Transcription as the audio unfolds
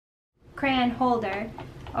crayon holder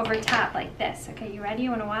over top like this. Okay, you ready?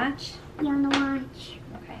 You want to watch? You want to watch?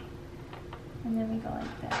 Okay. And then we go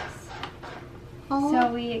like this. Oh.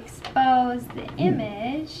 So we expose the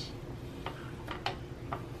image.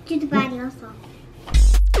 Do the body also.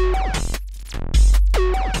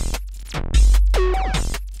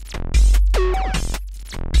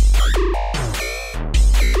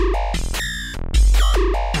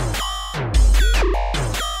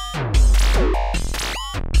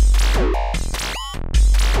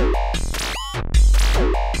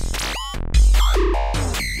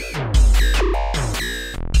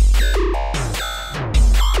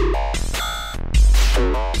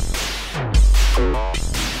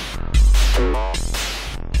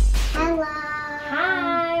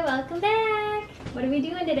 What are we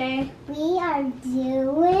doing today? We are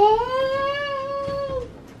doing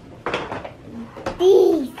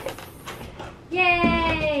these.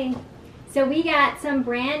 Yay! So we got some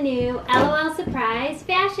brand new LOL Surprise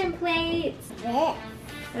fashion plates. Yeah.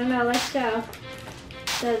 I don't know, let's show.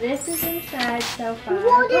 So this is inside so far.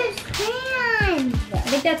 Whoa, there's crayons. I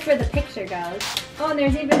think that's where the picture goes. Oh, and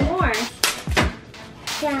there's even more.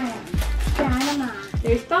 Got them on.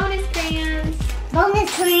 There's bonus crayons.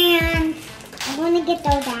 Bonus crayons. I want to get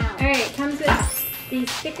those out. All right, it comes with these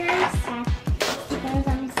stickers. Those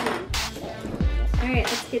on the sleeve. All right,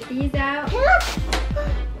 let's get these out. Hey, look!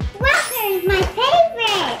 Rocker is my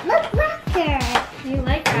favorite. Look, Rocker. You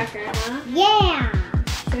like Rocker, huh? Yeah.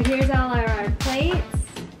 So here's all our plates.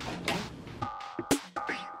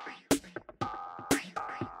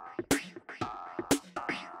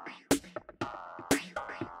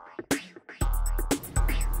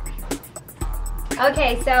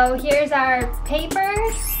 Okay, so here's our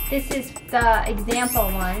papers. This is the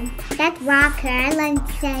example one. That's Rocker. I like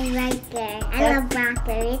to say Rocker. I love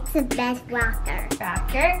Rocker. It's the best Rocker.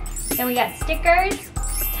 Rocker. Then we got stickers,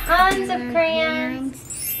 tons of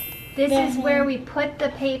crayons. This is where we put the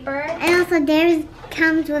paper. And also there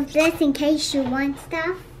comes with this in case you want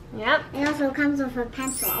stuff. Yep. It also comes with a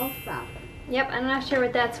pencil also. Yep, I'm not sure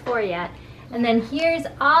what that's for yet. And then here's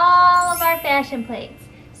all of our fashion plates.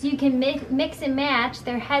 So you can mix and match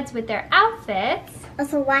their heads with their outfits.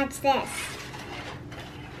 Also watch this.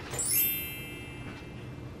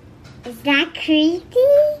 Is that creepy?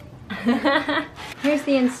 Here's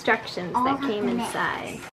the instructions All that came of it.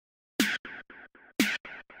 inside.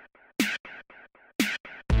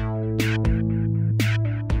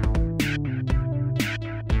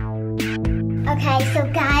 Okay, so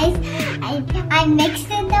guys, I mixed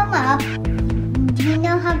them up. Do you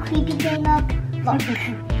know how creepy they look? Look.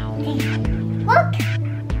 Look!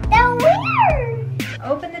 They're weird!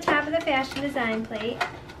 Open the top of the fashion design plate.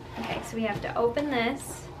 Okay, so we have to open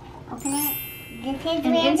this. Open it. This is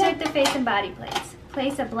And where insert the face and body plates.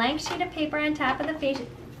 Place a blank sheet of paper on top of the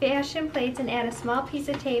fashion plates and add a small piece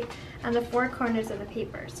of tape on the four corners of the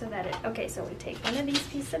paper so that it, okay, so we take one of these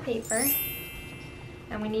pieces of paper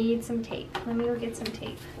and we need some tape. Let me go get some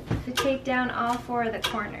tape. To tape down all four of the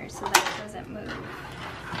corners so that it doesn't move.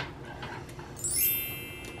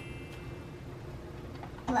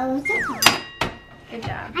 Close it up. Good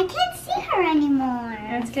job. I can't see her anymore.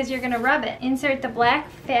 That's because you're going to rub it. Insert the black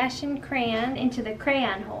fashion crayon into the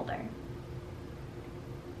crayon holder.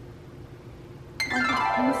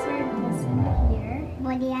 Okay, insert this in here.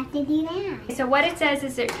 What do you have to do now? So what it says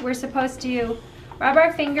is that we're supposed to rub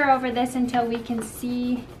our finger over this until we can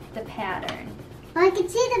see the pattern. Oh, I can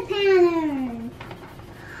see the pattern.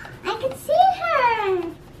 I can see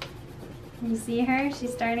her. You see her?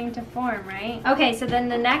 She's starting to form, right? Okay, so then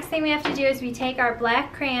the next thing we have to do is we take our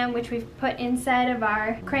black crayon, which we've put inside of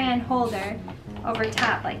our crayon holder, over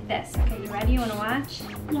top like this. Okay, you ready? You want to watch?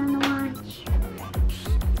 You want to watch?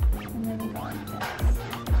 And then we go like this.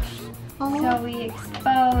 Oh. So we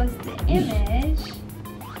expose the image.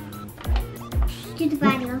 Do the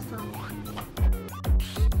body also.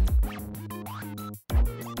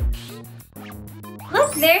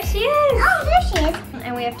 Look, there she is! Oh, there she is.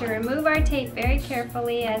 And we have to remove our tape very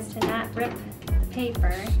carefully as to not rip the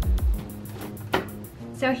paper.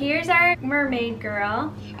 So here's our mermaid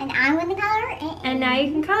girl. And I'm going to color it in. And now you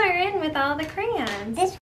can color in with all the crayons.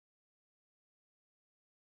 This.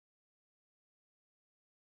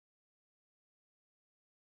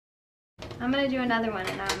 I'm going to do another one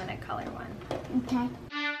and now I'm going to color one. Okay.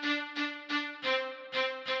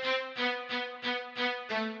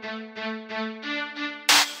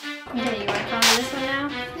 Okay, you want to color this one now?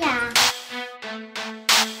 Yeah.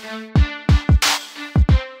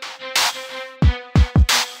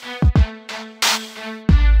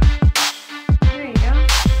 There you go.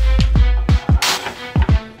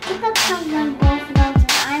 You could color both of those.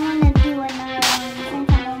 I want to do another one since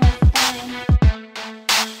I'm almost done.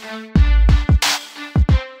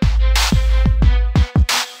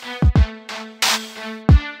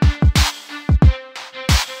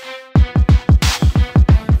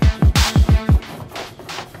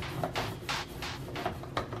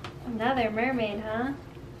 Another mermaid, huh?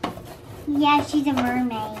 Yeah, she's a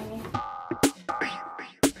mermaid.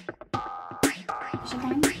 Is she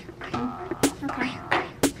done? Okay.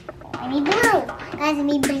 I need blue. Guys, I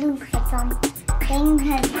need blue for something.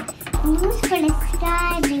 Because blue's for the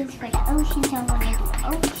sky, blue's for the ocean, so I'm going to do the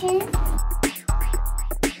ocean.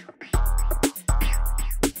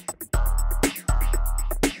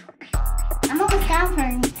 I'm almost done for,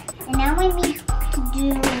 and now I need to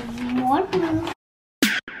do more blue.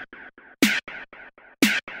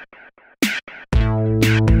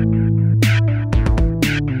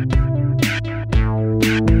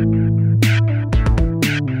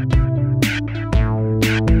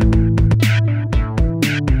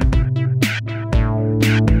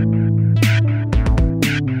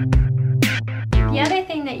 The other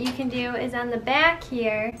thing that you can do is on the back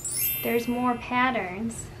here, there's more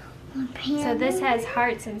patterns. So this has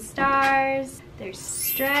hearts and stars, there's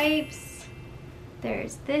stripes,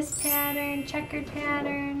 there's this pattern, checkered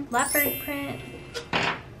pattern, leopard print,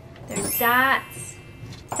 there's dots.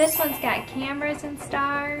 This one's got cameras and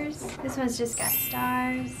stars. This one's just got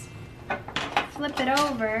stars. Flip it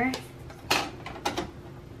over,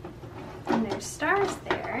 and there's stars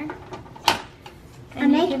there.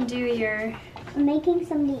 And you can do your I'm making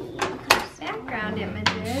some of these. background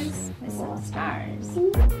images with some stars.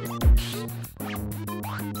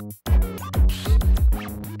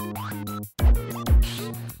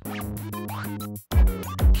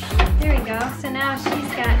 There we go. So now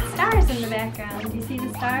she's got stars in the background. Do you see the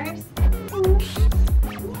stars? Yeah,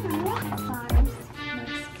 I like stars.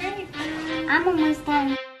 Looks great. I'm almost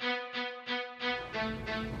done.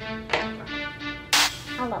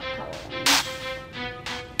 I love coloring.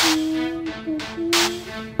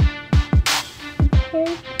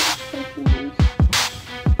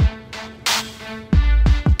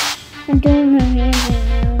 I'm doing my hands right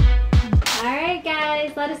now. Alright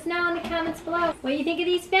guys, let us know in the comments below. What do you think of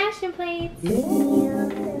these fashion plates? Yeah.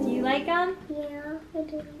 Do you like them? Yeah, I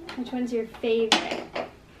do. Which one's your favorite?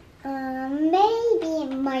 Maybe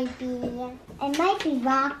it might be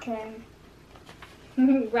Rocker.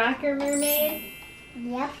 Rocker mermaid?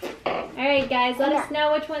 Yep. Alright guys, let us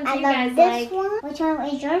know which ones I you love guys this like. one. Which one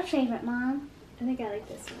is your favorite, Mom? I think I like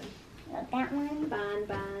this one. Like that one? Bon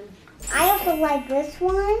Bon. I also like this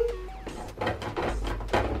one.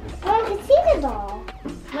 Oh, I can see the doll.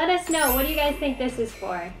 Let us know, what do you guys think this is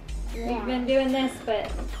for? We've Yeah. been doing this, but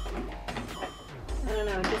I don't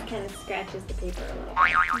know, it just kind of scratches the paper a little.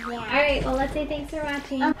 Yeah. Alright, well let's say thanks for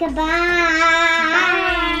watching. Okay, bye.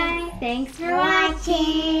 Bye! Thanks for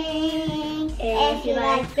watching. If you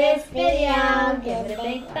like this video, give it a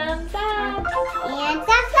big thumbs up. And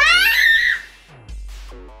subscribe.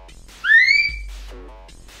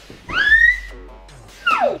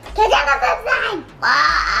 Because I'm a subscribe.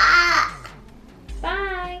 Bye.